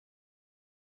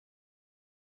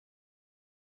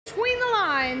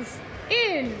lines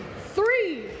in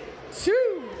 3,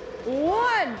 2,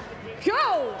 1,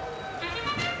 go!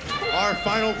 Our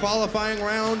final qualifying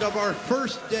round of our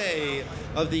first day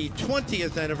of the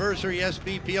 20th anniversary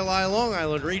SBPLI Long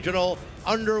Island Regional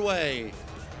underway.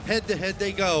 Head-to-head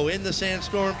they go in the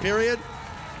sandstorm period.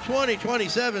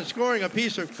 2027 scoring a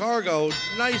piece of cargo,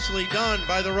 nicely done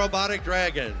by the Robotic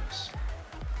Dragons.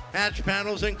 Hatch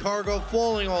panels and cargo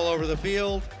falling all over the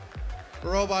field. The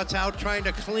robots out trying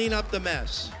to clean up the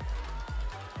mess.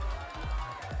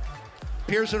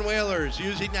 Pearson Whalers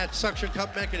using that suction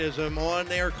cup mechanism on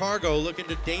their cargo, looking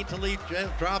to daintily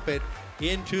drop it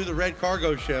into the red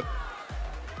cargo ship.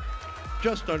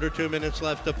 Just under 2 minutes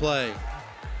left to play.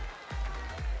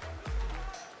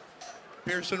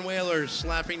 Pearson Whalers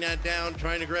slapping that down,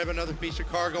 trying to grab another piece of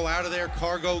cargo out of their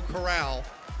cargo corral.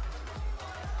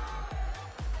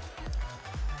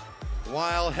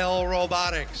 While Hell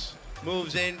Robotics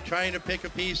moves in, trying to pick a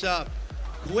piece up.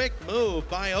 Quick move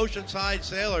by Oceanside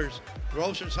Sailors,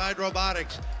 Oceanside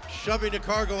Robotics, shoving the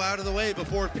cargo out of the way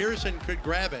before Pearson could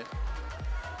grab it.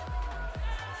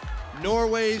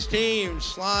 Norway's team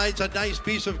slides a nice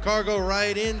piece of cargo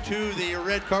right into the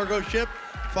red cargo ship,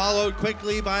 followed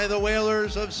quickly by the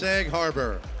Whalers of Sag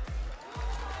Harbor.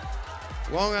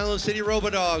 Long Island City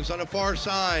Robodogs on the far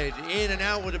side, in and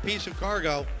out with a piece of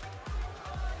cargo.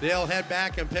 They'll head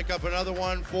back and pick up another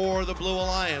one for the Blue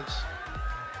Alliance.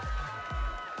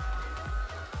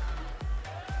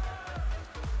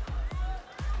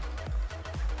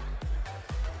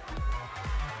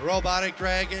 Robotic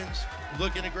Dragons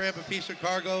looking to grab a piece of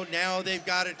cargo. Now they've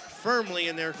got it firmly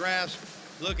in their grasp,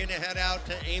 looking to head out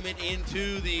to aim it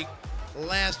into the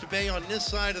last bay on this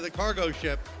side of the cargo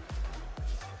ship.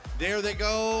 There they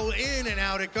go, in and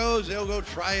out it goes. They'll go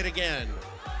try it again.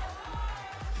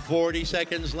 40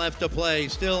 seconds left to play,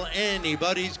 still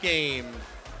anybody's game.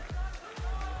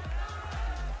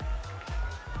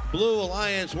 Blue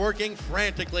Alliance working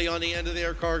frantically on the end of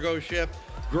their cargo ship.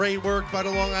 Great work by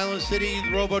the Long Island City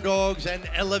Robodogs and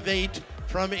Elevate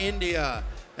from India.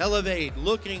 Elevate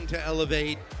looking to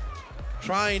elevate,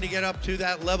 trying to get up to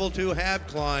that level 2 hab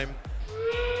climb.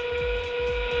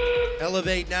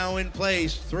 Elevate now in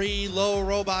place. 3 low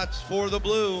robots for the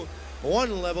blue.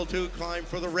 1 level 2 climb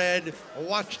for the red.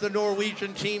 Watch the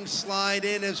Norwegian team slide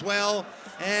in as well.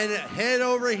 And head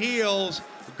over heels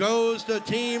goes the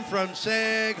team from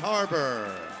Sag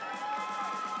Harbor.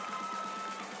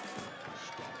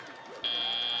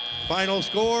 Final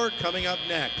score coming up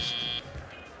next.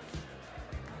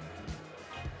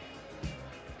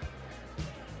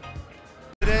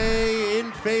 Today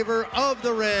in favor of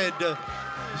the red,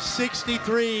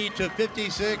 63 to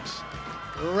 56.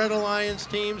 Red Alliance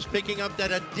teams picking up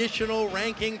that additional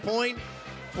ranking point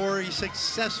for a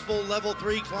successful level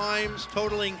 3 climbs,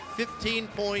 totaling 15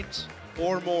 points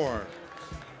or more.